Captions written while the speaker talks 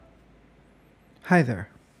Hi there.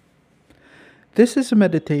 This is a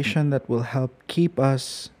meditation that will help keep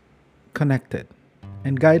us connected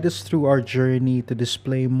and guide us through our journey to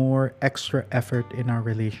display more extra effort in our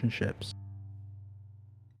relationships.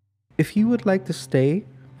 If you would like to stay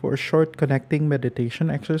for a short connecting meditation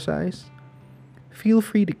exercise, feel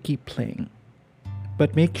free to keep playing.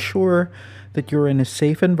 But make sure that you're in a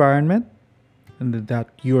safe environment and that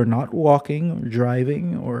you're not walking or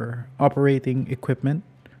driving or operating equipment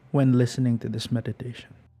when listening to this meditation.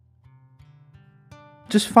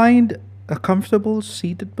 Just find a comfortable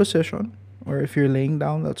seated position, or if you're laying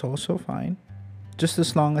down, that's also fine, just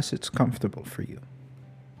as long as it's comfortable for you.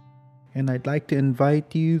 And I'd like to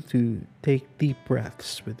invite you to take deep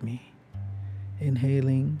breaths with me,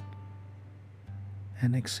 inhaling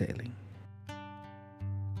and exhaling.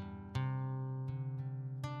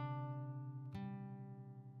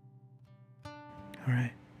 All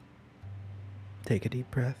right, take a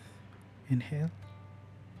deep breath, inhale,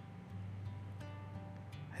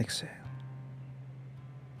 exhale.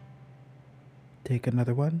 Take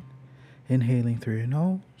another one, inhaling through your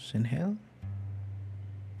nose, inhale,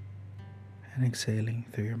 and exhaling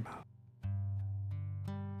through your mouth.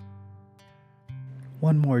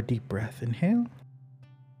 One more deep breath, inhale.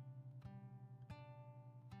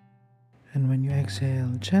 And when you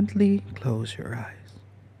exhale, gently close your eyes.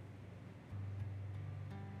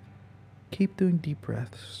 Keep doing deep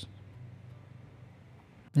breaths.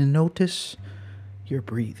 And notice your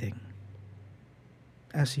breathing.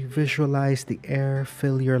 As you visualize the air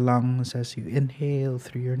fill your lungs as you inhale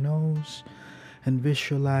through your nose, and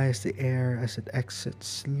visualize the air as it exits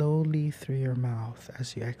slowly through your mouth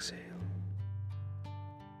as you exhale.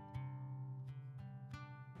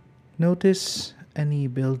 Notice any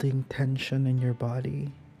building tension in your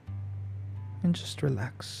body and just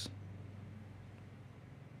relax.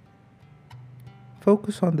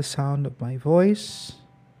 Focus on the sound of my voice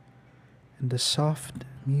and the soft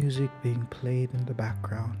music being played in the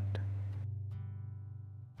background.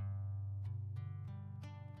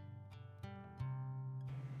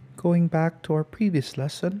 Going back to our previous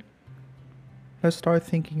lesson, let's start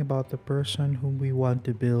thinking about the person whom we want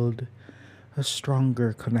to build a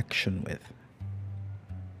stronger connection with.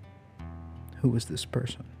 Who is this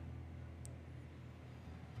person?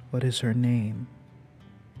 What is her name?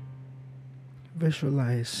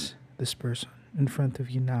 Visualize this person in front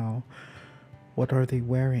of you now. What are they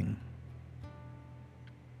wearing?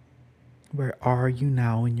 Where are you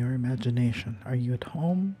now in your imagination? Are you at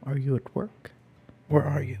home? Are you at work? Where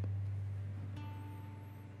are you?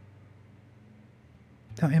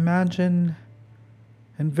 Now imagine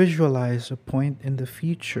and visualize a point in the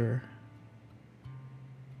future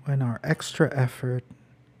when our extra effort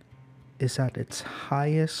is at its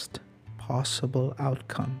highest possible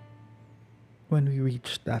outcome when we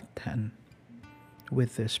reach that 10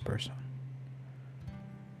 with this person.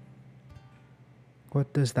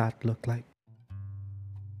 What does that look like?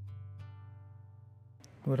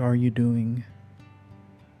 What are you doing?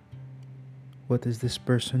 What is this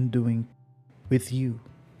person doing with you?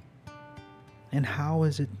 And how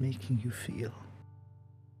is it making you feel?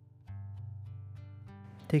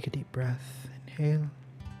 Take a deep breath, inhale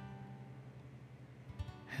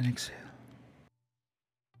and exhale.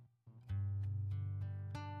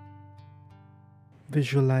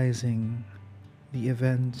 Visualizing the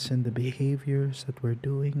events and the behaviors that we're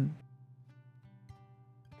doing,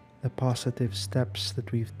 the positive steps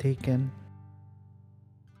that we've taken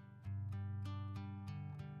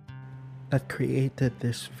that created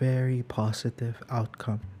this very positive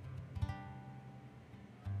outcome.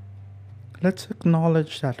 Let's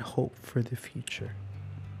acknowledge that hope for the future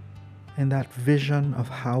and that vision of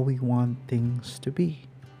how we want things to be.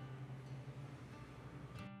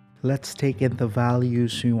 Let's take in the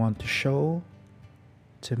values we want to show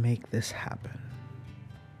to make this happen.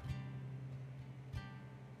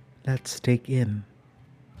 Let's take in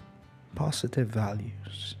positive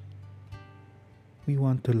values we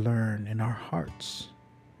want to learn in our hearts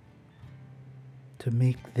to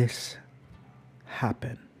make this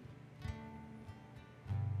happen.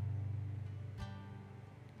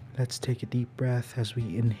 Let's take a deep breath as we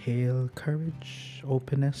inhale courage,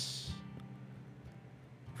 openness,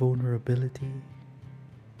 vulnerability,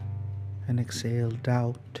 and exhale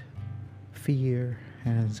doubt, fear,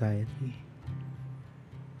 and anxiety.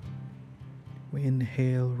 We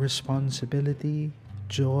inhale responsibility,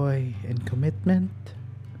 joy, and commitment.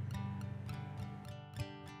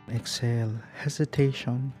 Exhale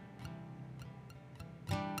hesitation,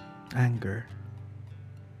 anger,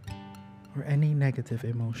 or any negative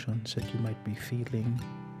emotions that you might be feeling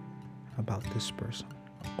about this person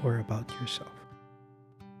or about yourself.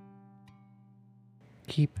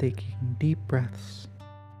 Keep taking deep breaths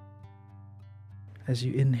as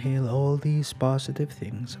you inhale all these positive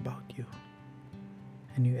things about you,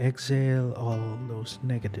 and you exhale all those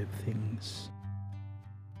negative things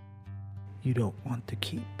you don't want to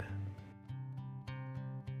keep.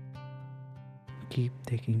 Keep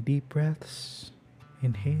taking deep breaths,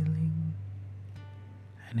 inhaling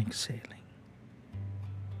and exhaling.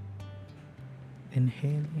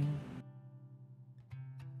 Inhaling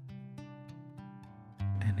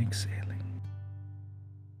and exhaling.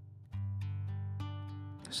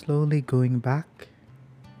 Slowly going back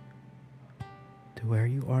to where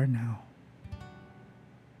you are now,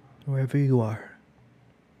 wherever you are,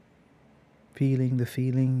 feeling the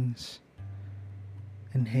feelings,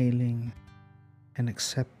 inhaling and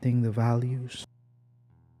accepting the values,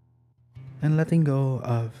 and letting go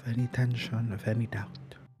of any tension, of any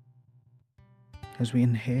doubt. As we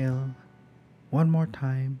inhale one more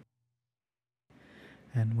time,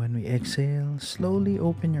 and when we exhale, slowly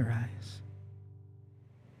open your eyes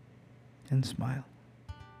and smile.